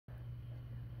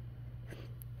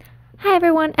Hi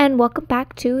everyone, and welcome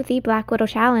back to the Black Widow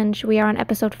Challenge. We are on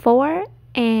episode 4,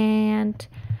 and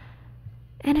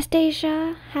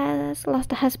Anastasia has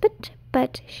lost a husband,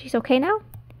 but she's okay now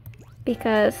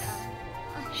because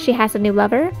she has a new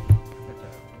lover,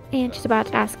 and she's about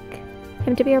to ask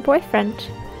him to be her boyfriend.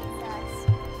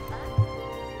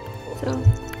 So,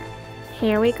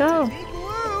 here we go.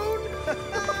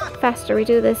 The faster we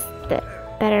do this, the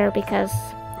better, because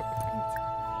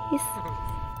he's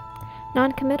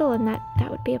non-committal, and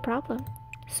that would be a problem.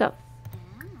 So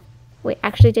we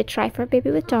actually did try for a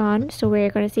baby with Dawn, so we're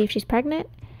going to see if she's pregnant,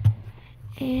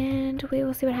 and we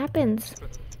will see what happens.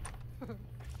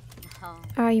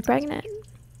 Are you pregnant?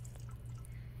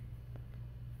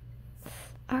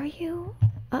 Are you?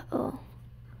 Uh-oh.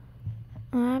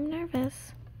 I'm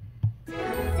nervous.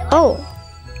 Oh,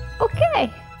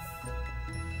 okay.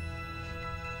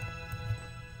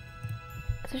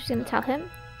 So she's going to tell him.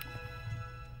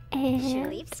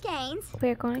 And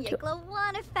we're going to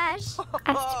ask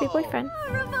to be boyfriend.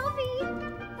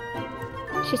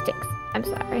 She stinks. I'm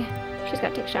sorry. She's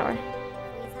got to take a shower.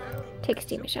 Take a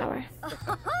steamy shower.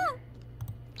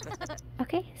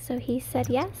 Okay, so he said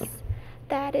yes.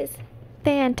 That is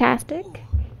fantastic.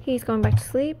 He's going back to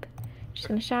sleep. She's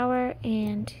going to shower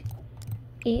and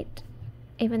eat,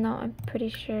 even though I'm pretty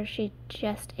sure she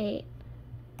just ate.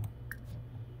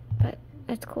 But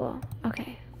it's cool.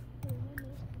 Okay.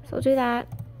 So we'll do that.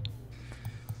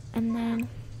 And then,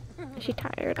 is she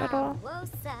tired at all?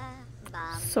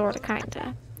 Sorta,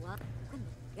 kinda.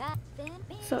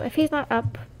 So if he's not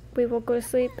up, we will go to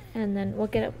sleep, and then we'll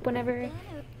get up whenever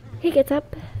he gets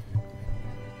up.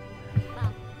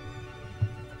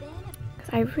 Because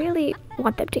I really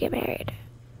want them to get married.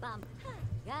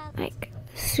 Like,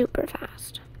 super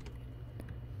fast.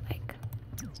 Like,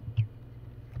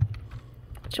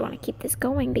 I just want to keep this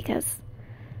going because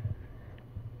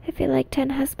I feel like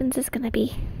 10 husbands is gonna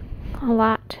be a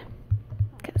lot,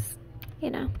 because,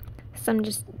 you know, some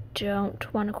just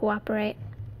don't want to cooperate.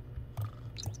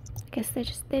 I guess they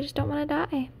just don't want to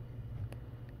die.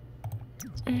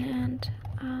 And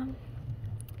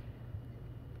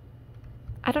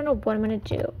I don't know what I'm gonna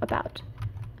do about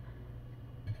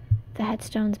the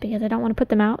headstones, because I don't want to put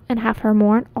them out and have her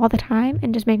mourn all the time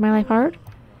and just make my life hard.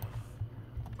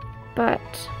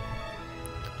 But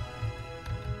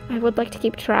I would like to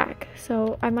keep track,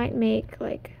 so I might make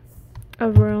like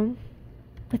a room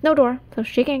with no door so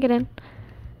she can't get in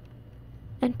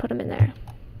and put them in there.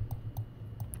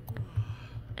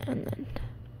 And then,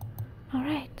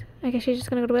 alright, I guess she's just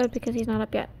gonna go to bed because he's not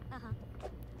up yet.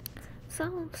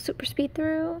 So, super speed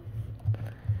through,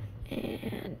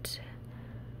 and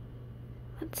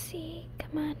let's see,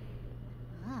 come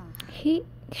on. He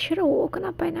should have woken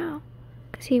up by now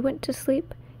because he went to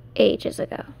sleep ages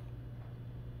ago.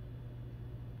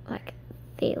 Like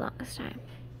the longest time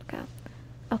ago.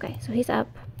 Okay, so he's up.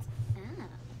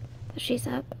 So she's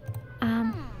up.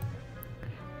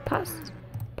 Pause.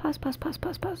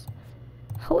 Pause.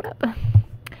 Hold up.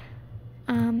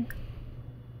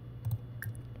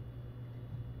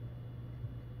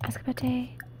 Escapade.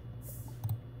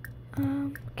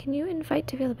 Can you invite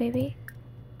to feel the baby?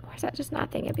 Or is that just not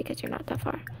thinking because you're not that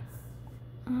far?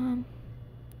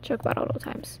 Joke about old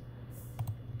times.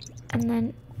 And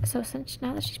then, so since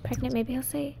now that she's pregnant, maybe he'll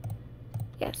say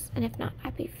yes. And if not,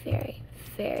 I'd be very,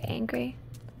 very angry.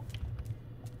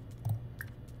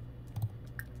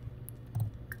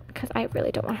 Because I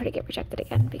really don't want her to get rejected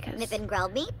again, because... Nippin'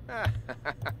 grilled meat?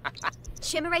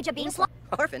 Shimmereja bean slot?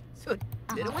 Orphan. So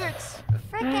did it works.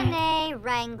 Frickin' A,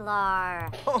 Wrangler.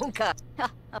 Honka.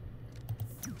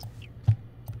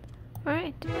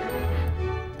 Alright.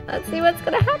 Let's see what's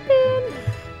gonna happen.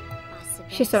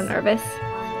 She's so nervous.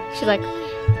 She's like,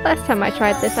 last time I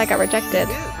tried this, I got rejected.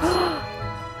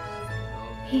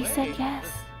 He said yes.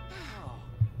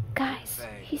 Guys,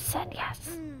 he said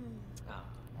yes.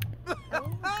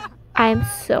 I am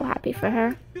so happy for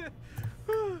her.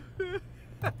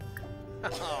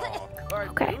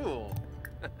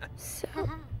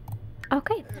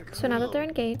 Okay. So now that they're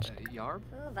engaged.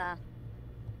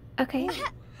 Okay.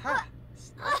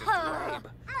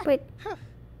 Wait.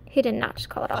 He did not just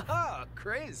call it off.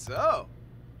 Crazy.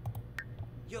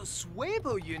 Yo,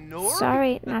 Swabo, you know?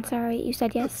 Sorry, not sorry. You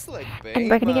said yes. And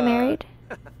we're gonna get married.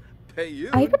 Are you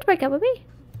about to break up with me?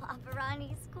 I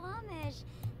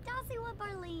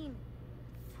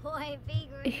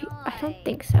don't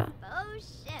think so.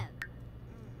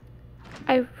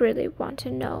 I really want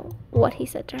to know what he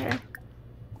said to her.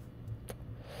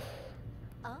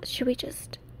 Should we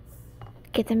just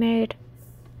get them married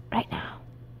right now?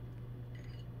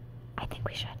 I think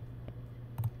we should.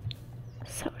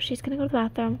 So she's gonna go to the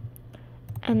bathroom,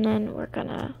 and then we're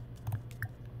gonna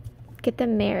get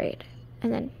them married,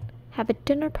 and then have a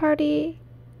dinner party,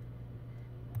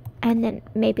 and then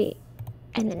maybe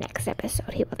in the next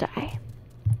episode he will die.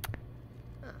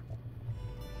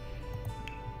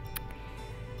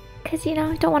 Because, you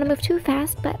know, I don't want to move too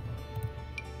fast, but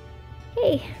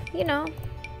hey, you know,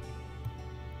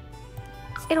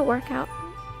 it'll work out.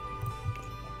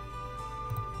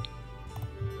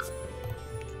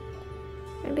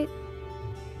 Maybe,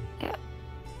 yeah.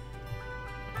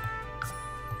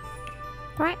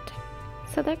 Right,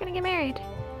 so they're gonna get married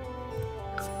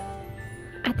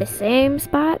at the same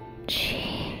spot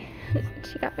she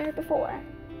got married before.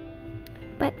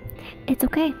 But it's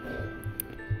okay.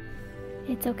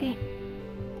 It's okay.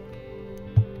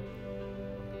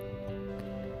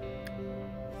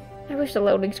 I wish the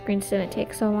loading screens didn't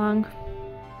take so long.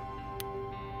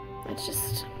 It's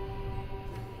just...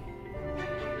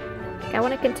 I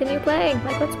want to continue playing.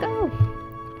 Like, let's go.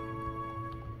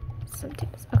 Some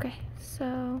tips. Okay,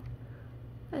 so...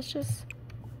 let's just...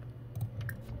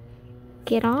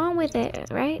 get on with it,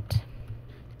 right?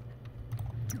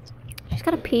 She's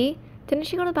gotta pee. Didn't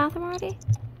she go to the bathroom already?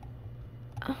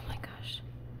 Oh my gosh.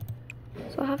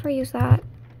 So I'll have her use that.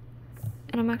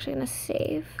 And I'm actually gonna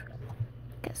save.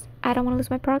 Because I don't want to lose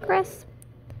my progress.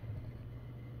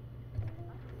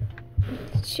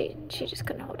 She just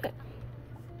couldn't hold it.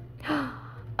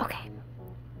 Okay.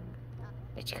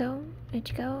 Did you go? Did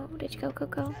you go? Did you go,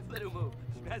 Coco?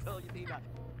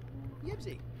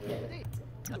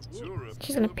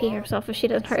 She's gonna pee herself if she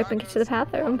doesn't hurry up and get to the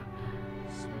bathroom.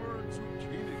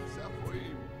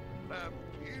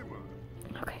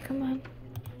 Okay, come on.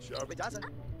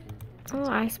 Oh,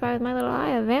 I spy with my little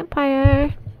eye a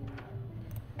vampire.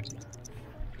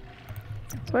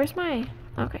 Where's my...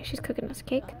 okay, she's cooking us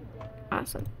cake.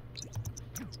 Awesome.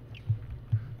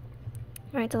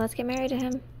 Alright, so let's get married to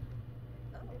him.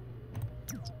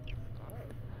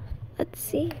 Let's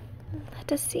see.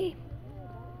 Let us see.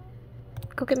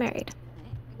 Go get married.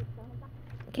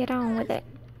 Get on with it.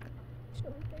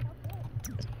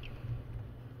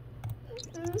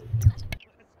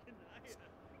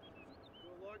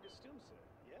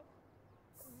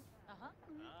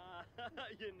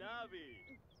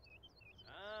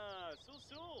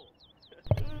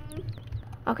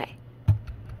 Okay.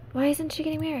 Why isn't she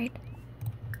getting married?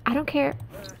 I don't care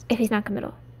if he's not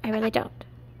committal. I really don't.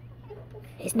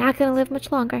 He's not gonna live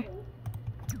much longer.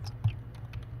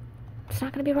 It's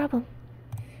not gonna be a problem.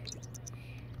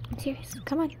 I'm serious.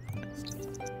 Come on.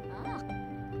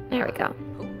 There we go.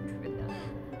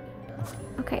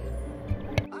 Okay.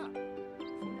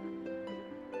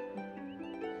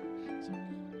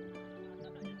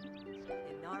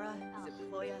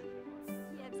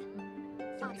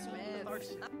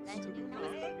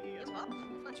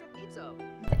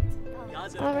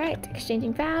 Alright,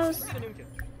 exchanging vows.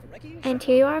 And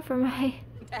here you are for my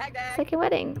second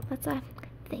wedding. Let's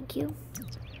thank you.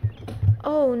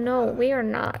 Oh no, we are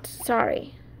not.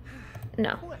 Sorry.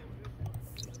 No.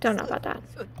 Don't know about that.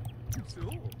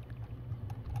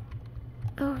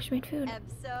 Oh, she made food.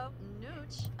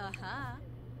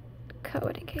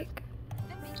 Co-wedding cake.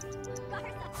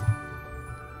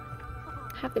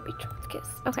 Have the betrothed kiss.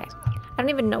 Okay. I don't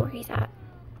even know where he's at.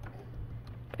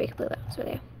 To be completely honest with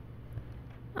you.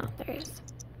 Oh, there he is.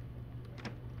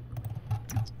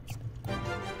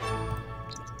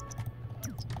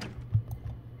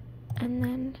 And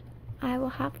then I will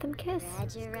have them kiss.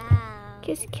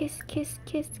 Kiss, kiss, kiss,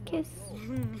 kiss, kiss.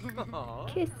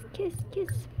 Kiss, kiss,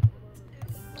 kiss.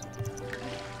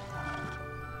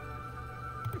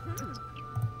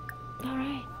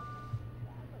 Alright.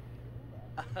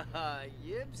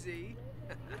 Yibsy.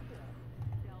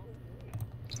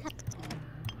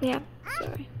 Yeah,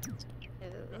 sorry.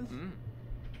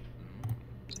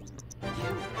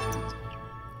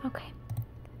 Okay.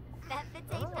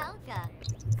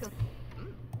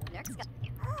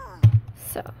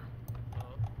 So,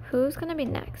 who's gonna be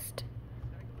next?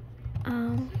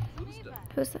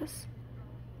 Who's this?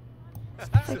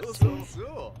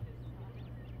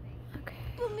 Okay.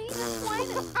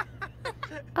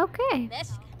 Okay.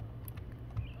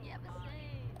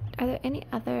 Are there any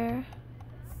other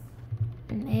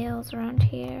males around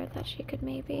here that she could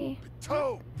maybe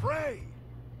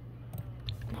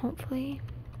hopefully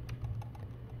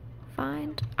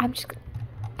find?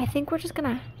 I think we're just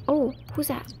gonna... oh, who's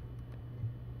that?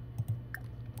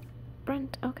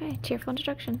 Brent. Okay, cheerful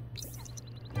introduction.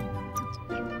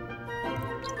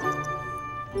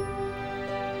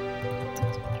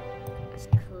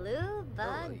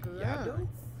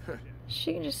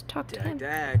 She can just talk to him.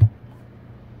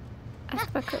 Ask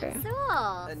about career.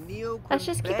 Let's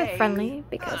just keep it friendly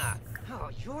because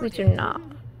we do not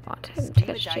want him to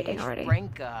get cheating already.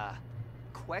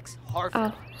 Quex Oh,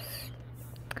 Harford.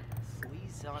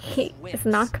 he is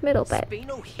non-committal, but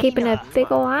keeping a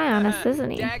big ol' eye on us, isn't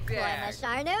he? Dag Floima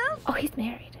dag. Sharnu? Oh, he's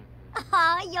married.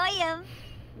 Ah, yoyim.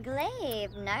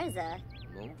 Glaive Narza.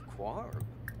 Mom Quarb.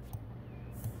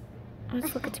 Oh,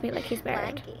 it's looking to me like he's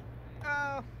married. Blanky.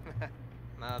 Oh,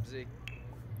 Mobsy.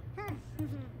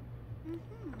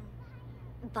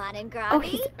 Bonin Oh, Grobby?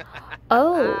 he's...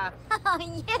 Oh, Oh,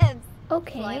 yibs.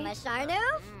 okay. Floima Sharnu?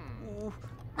 Mm.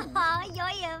 Ah,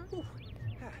 yoyim.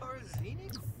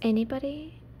 Arzini?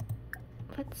 Anybody?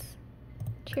 Let's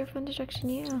cheer for Destruction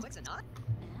you.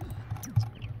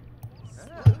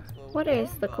 What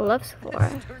is the gloves for?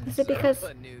 Is it because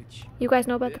you guys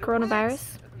know about the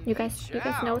coronavirus? You guys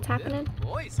know what's happening?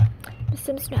 The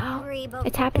Sims know.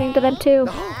 It's happening to them too.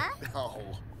 No.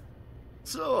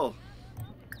 So,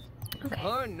 Okay.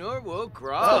 Norwo What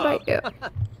Grab. about you?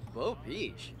 Bo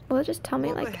Peach. Well, just tell me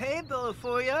Well, like, hey, Bella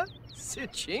for ya.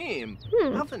 Sichim.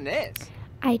 hmm, How finesse.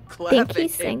 I think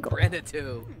he's single.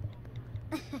 Gratitude.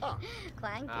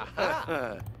 Clanky.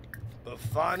 Aha.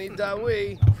 Bafani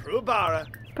Dawi, Rubara,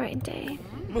 Bright and day.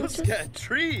 Muska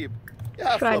Treeb.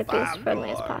 Try to be as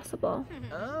friendly as possible.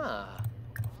 Ah.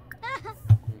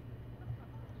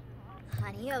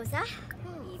 Honeyoosa.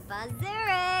 Eva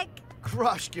Zurich.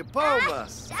 Krushkipoma.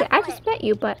 See, I just met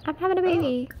you, but I'm having a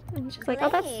baby. And she's like, oh,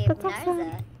 that's awesome.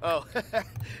 Narza. Oh,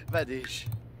 Vadish.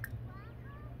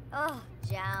 Oh,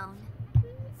 Joan.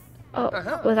 Oh,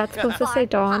 was that supposed to say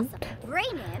Dawn?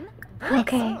 Brainim.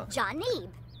 Okay. Janib.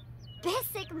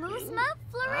 Basic Musma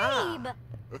Florib.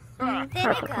 Perfect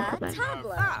Thinica compliment.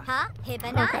 Tabler. Ha?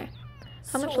 Hibana. Okay.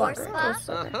 How much longer? Sorspa, Close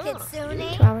over.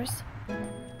 Kitsune. 2 hours.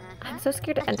 I'm so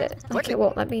scared to end it. Like it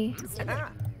won't let me.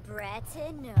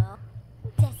 Bretino.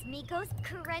 Desmigos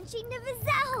Crunchy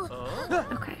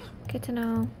Nivazel. Okay. Good to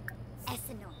know.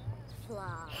 Esseno.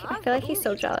 I feel like he's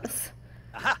so jealous.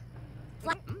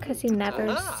 Because he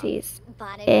never sees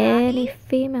Bonnet any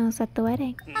females at the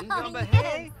wedding. Yumba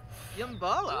hey.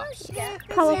 Yumbala.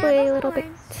 Probably a little bit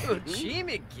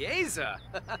Jimmy Gaza.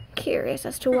 curious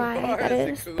as to why that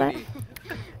is, but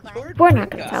we're not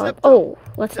going to tell him. Oh,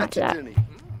 let's not do that.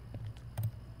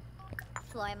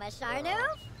 Floima Sharnu.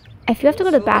 If you have to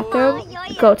go to the bathroom,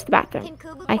 go to the bathroom.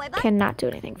 I cannot do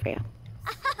anything for you.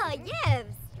 Oh, Yibs.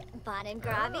 Bonin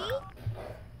Grobby.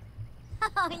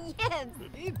 Oh,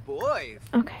 Yibs. Hey, boy.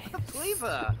 Okay.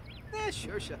 Pleva. Yeah,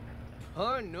 sure.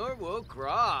 Norwo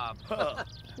Grab.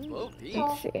 Bo Peach.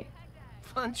 Let's see.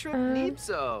 Puntrip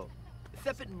Nipso.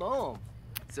 Thepit Mom.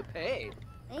 Zapay.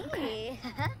 Hey.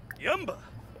 Yumba.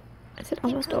 Is it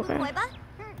almost over?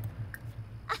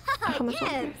 How much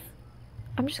longer?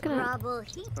 I'm just gonna Grobble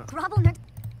heat. Grobble nerd.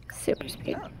 super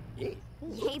speed. Yeah.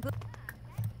 Yay, boo.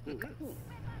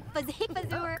 Bazee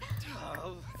Bazur.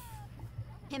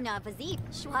 Himna Bazee.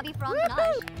 Schwabi from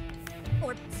Naj.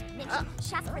 Or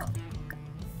Shasper.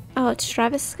 Oh, it's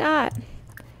Travis Scott.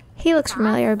 He looks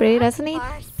familiar, everybody, doesn't he?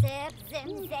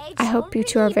 I hope you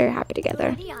two are very happy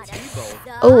together.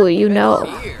 Oh, you know.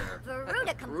 Here.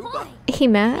 He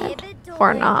mad?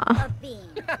 Or not?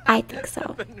 I think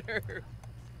so.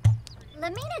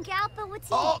 Lamina Galpa Wati.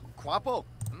 Oh, Quapo.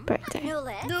 Birthday.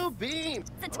 Newlet. New beam.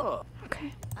 Oh,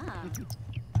 Okay.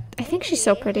 I think she's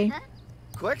so pretty.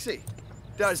 Quexi.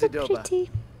 So Darzidoba. pretty.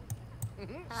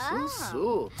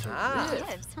 Susu. Ah.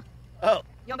 Terrific. Oh.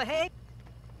 Yumba hey.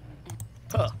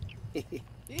 Huh.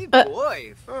 Hey,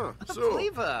 boy. So.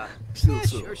 Pleva.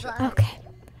 Susu. Yeah, sure. Okay.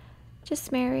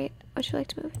 Just married. Would you like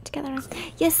to move together?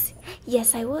 Yes.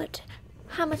 Yes, I would.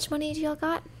 How much money do y'all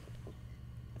got?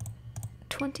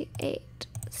 28.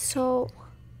 So.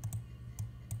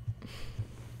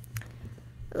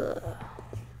 Ugh.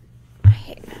 I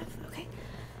hate math.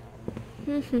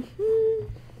 Okay.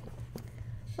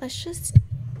 Let's just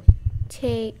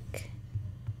take.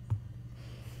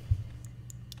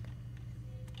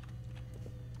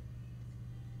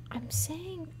 I'm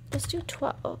saying let's do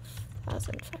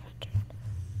 12,500.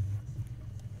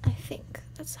 I think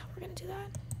that's how we're gonna do that.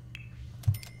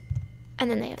 And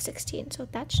then they have 16, so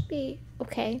that should be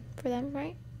okay for them,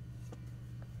 right?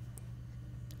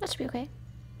 That should be okay.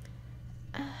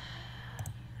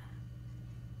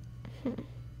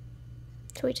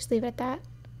 Should we just leave it at that?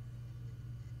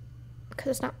 Because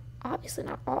it's not, obviously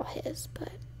not all his, but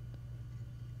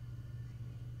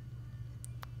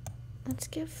let's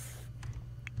give,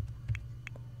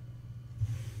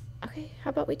 okay, how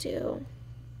about we do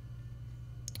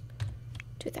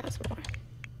 2,000 more.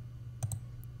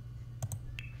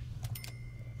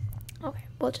 Okay,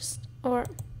 we'll just, or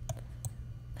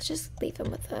let's just leave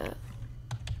him with a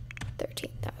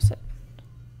 13,000.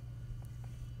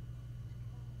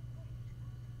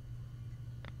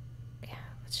 Yeah,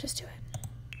 let's just do it.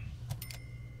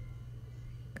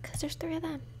 Because there's 3 of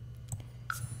them.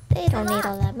 They don't need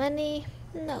all that money.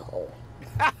 No.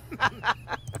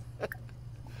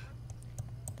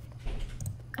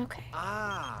 Okay.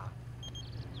 Ah.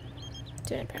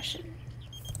 Do an impression.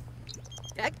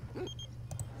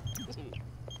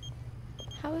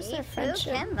 How is their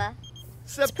friendship?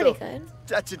 It's pretty good.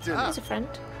 He's a friend.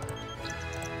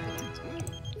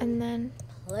 And then...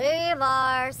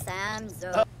 Flavor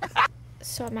Samzo.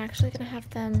 So I'm actually gonna have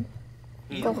them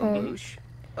go home.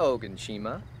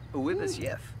 Oganshima. With us,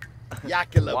 Yef.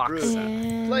 Yakila Bruce.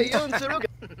 And Play Yun Saruga.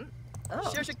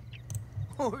 Oh.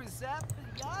 oh,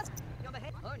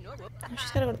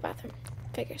 she's gotta go to the bathroom.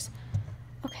 Figures.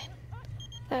 Okay.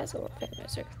 That is a little bit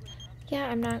miserable.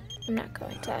 Yeah, I'm not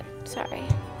going to that. Sorry.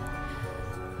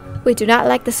 We do not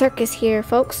like the circus here,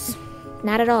 folks.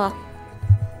 Not at all.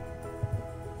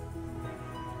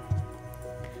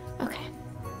 Okay.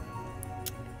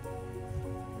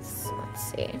 So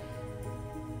let's see.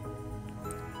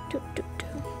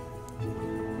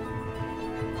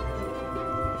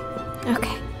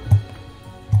 Okay.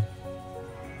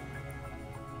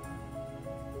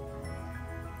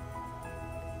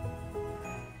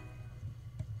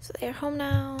 So they're home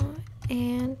now,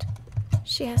 and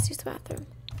she has to use the bathroom.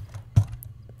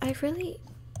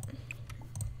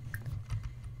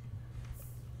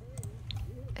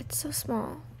 It's so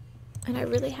small, and I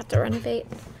really have to renovate.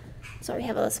 So we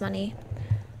have all this money,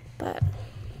 but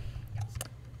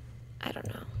I don't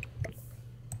know.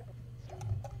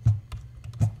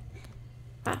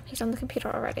 Wow, he's on the computer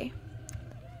already.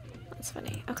 That's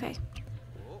funny. Okay.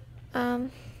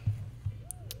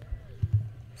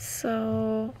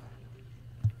 So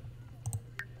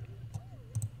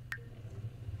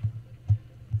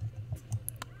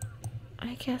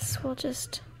I guess we'll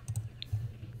just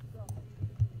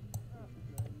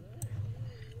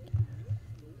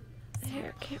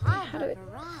there. How do we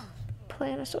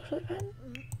plan a social event?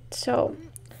 So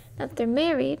now that they're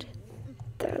married,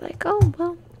 they're like, oh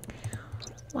well,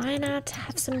 why not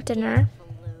have some dinner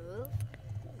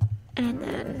and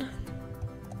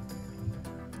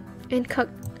then cook.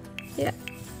 Yeah,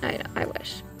 I know, I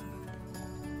wish.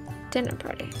 Dinner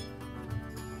party.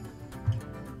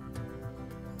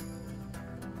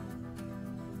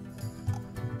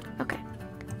 Okay.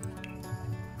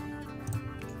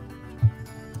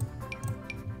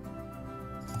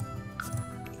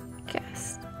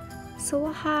 Guess. So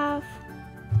we'll have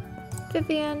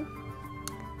Vivian.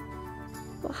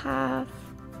 We'll have...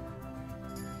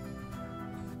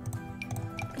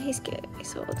 He's good,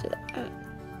 so we'll do that.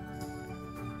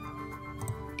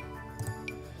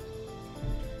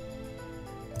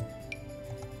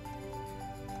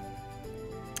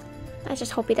 I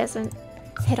just hope he doesn't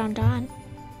hit on Dawn.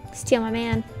 Steal my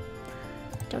man.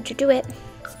 Don't you do it.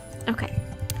 Okay.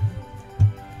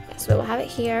 So we'll have it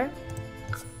here.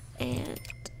 And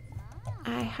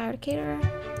I hired a caterer.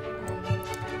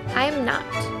 I am not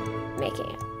making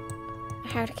it. I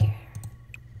hired a caterer.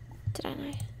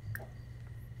 Didn't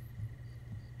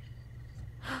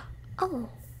I? Oh,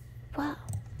 wow.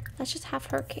 Let's just have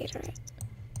her cater it.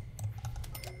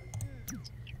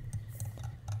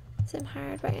 Sim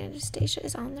hired by Anastasia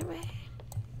is on their way.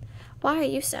 Why are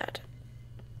you sad?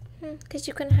 Because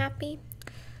you couldn't have me?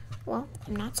 Well,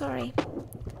 I'm not sorry.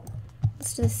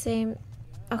 Let's do the same.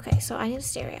 Okay, so I need a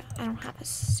stereo. I don't have a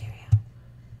stereo.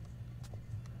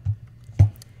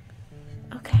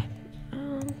 Okay.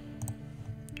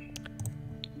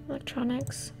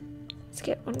 Electronics. Let's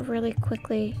get one really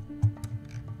quickly.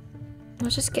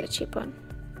 Let's just get a cheap one.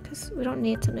 Because we don't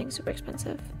need something super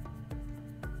expensive.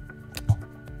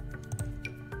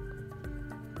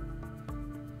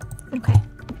 Okay.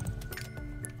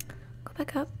 Go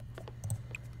back up.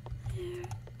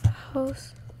 There.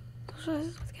 Host.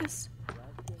 Socialize with guests.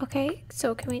 Okay,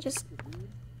 so can we just...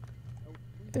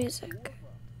 Music.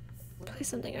 Play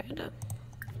something random.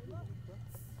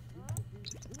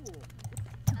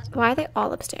 Why are they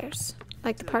all upstairs?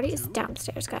 Like, the party is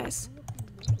downstairs, guys.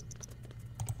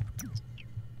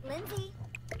 Lindsay.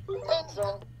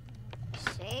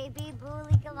 Shaby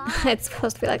Bully Galah. It's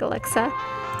supposed to be like Alexa.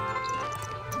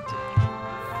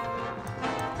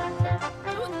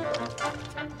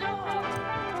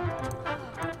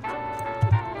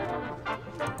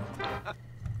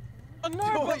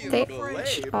 They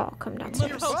should all come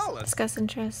downstairs. Discuss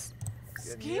interests.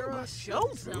 Thank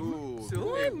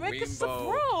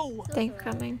you for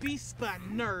coming.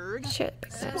 Shit,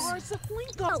 business.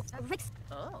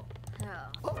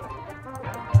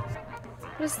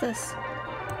 What is this?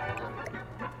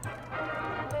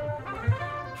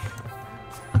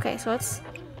 Okay, so let's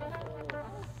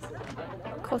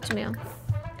culture meal.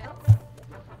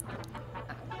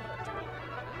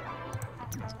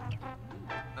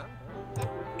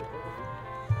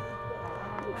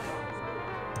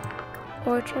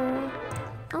 order.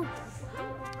 Oh.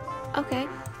 Okay.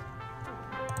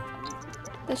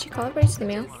 Did she call everybody to the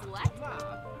meal?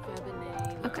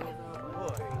 Okay.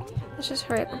 Let's just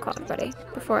hurry up and call everybody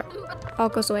before it all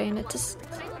goes away and it just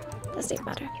doesn't even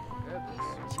matter.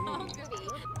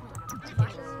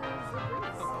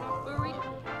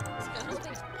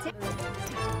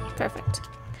 Perfect.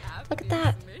 Look at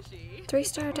that.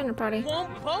 3-star dinner party.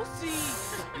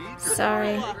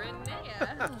 Sorry.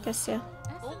 Guess you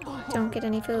don't get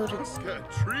any food.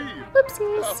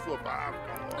 Oopsies.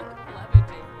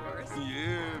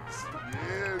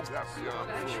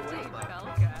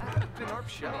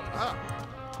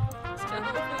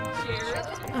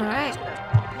 Alright.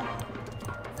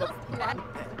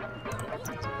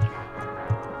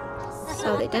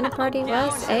 So the dinner party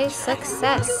was a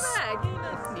success.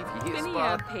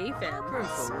 I've had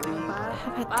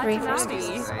 3 first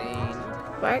classes.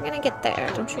 We're gonna get there,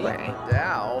 don't you worry.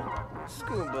 Dow.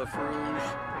 Scuba Fruge.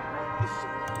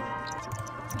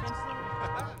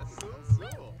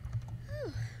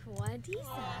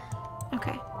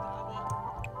 Okay.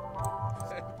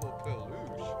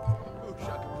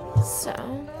 So,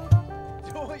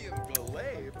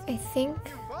 I think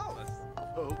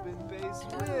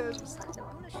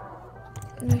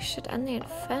we should end the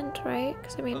event, right?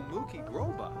 Because I mean, we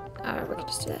can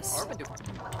just do this.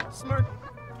 Smirk.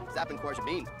 Zappin'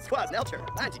 Quarjabine. Squad Nelter.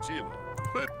 Anti-Jim.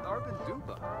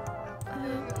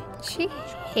 She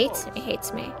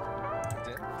hates me.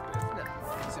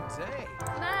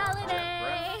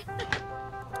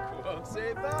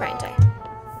 Right,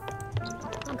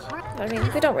 but I mean,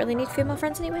 we don't really need female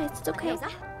friends anyway. It's okay.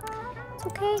 It's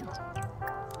okay.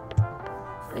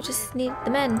 We just need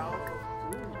the men.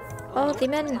 All the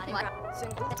men. Will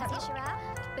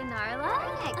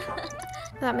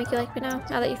that make you like me now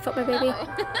that you felt my baby?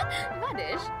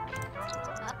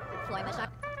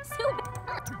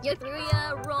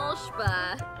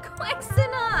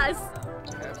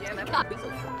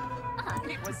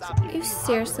 You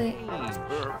seriously?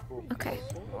 Okay.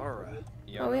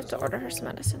 Well, we have to order her some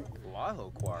medicine.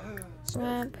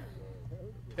 Swab.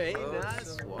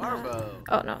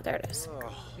 Oh no, there it is.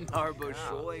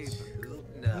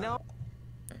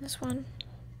 This one.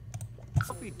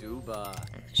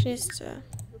 She needs to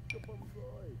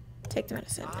take the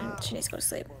medicine and she needs to go to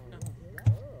sleep.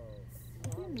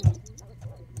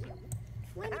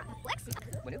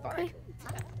 Okay.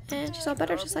 And she's all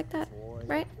better just like that,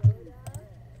 right?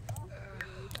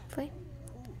 Hopefully.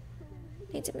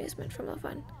 Needs amusement from the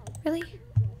fun. Really?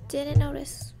 Didn't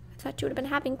notice. I thought you would have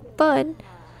been having fun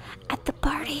at the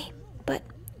party, but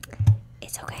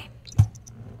it's okay.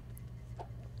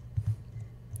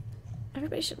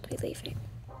 Everybody should be leaving.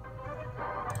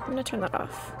 I'm gonna turn that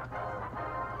off.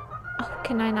 Oh,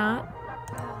 can I not?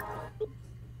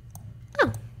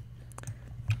 Oh.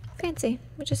 Fancy.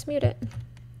 We'll just mute it. And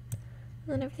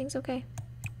then everything's okay.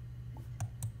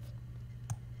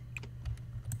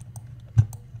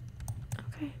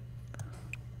 Okay.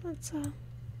 Let's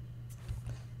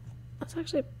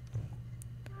actually...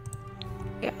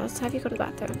 Yeah, let's have you go to the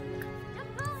bathroom.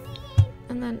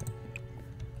 And then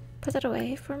put that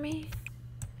away for me.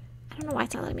 I don't know why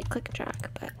it's not letting me click and drag,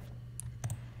 but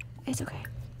it's okay.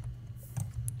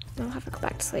 I'll have her go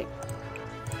back to sleep.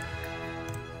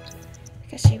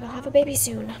 Because she will have a baby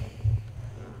soon.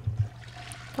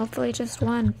 Hopefully just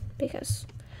one, because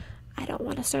I don't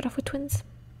want to start off with twins.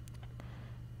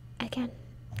 Again.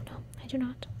 No, I do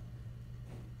not.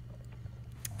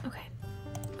 Okay.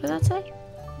 What did that say?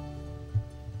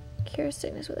 Cure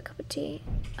sickness with a cup of tea.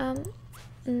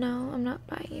 No, I'm not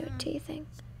buying you a tea thing.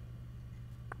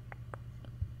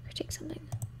 Or take something.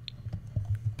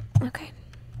 Okay.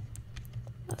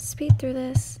 Let's speed through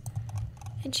this.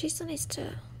 And she still needs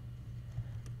to...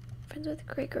 Friends with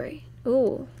Gregory.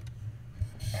 Ooh.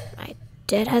 My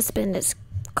dead husband is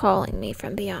calling me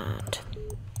from beyond.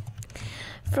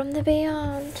 From the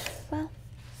beyond. Well,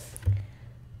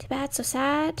 too bad, so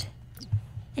sad.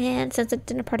 And since the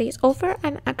dinner party is over,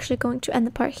 I'm actually going to end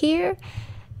the part here.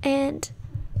 And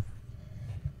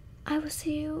I will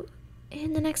see you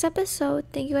in the next episode.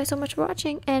 Thank you guys so much for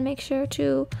watching. And make sure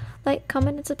to like,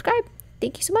 comment, and subscribe.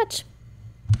 Thank you so much.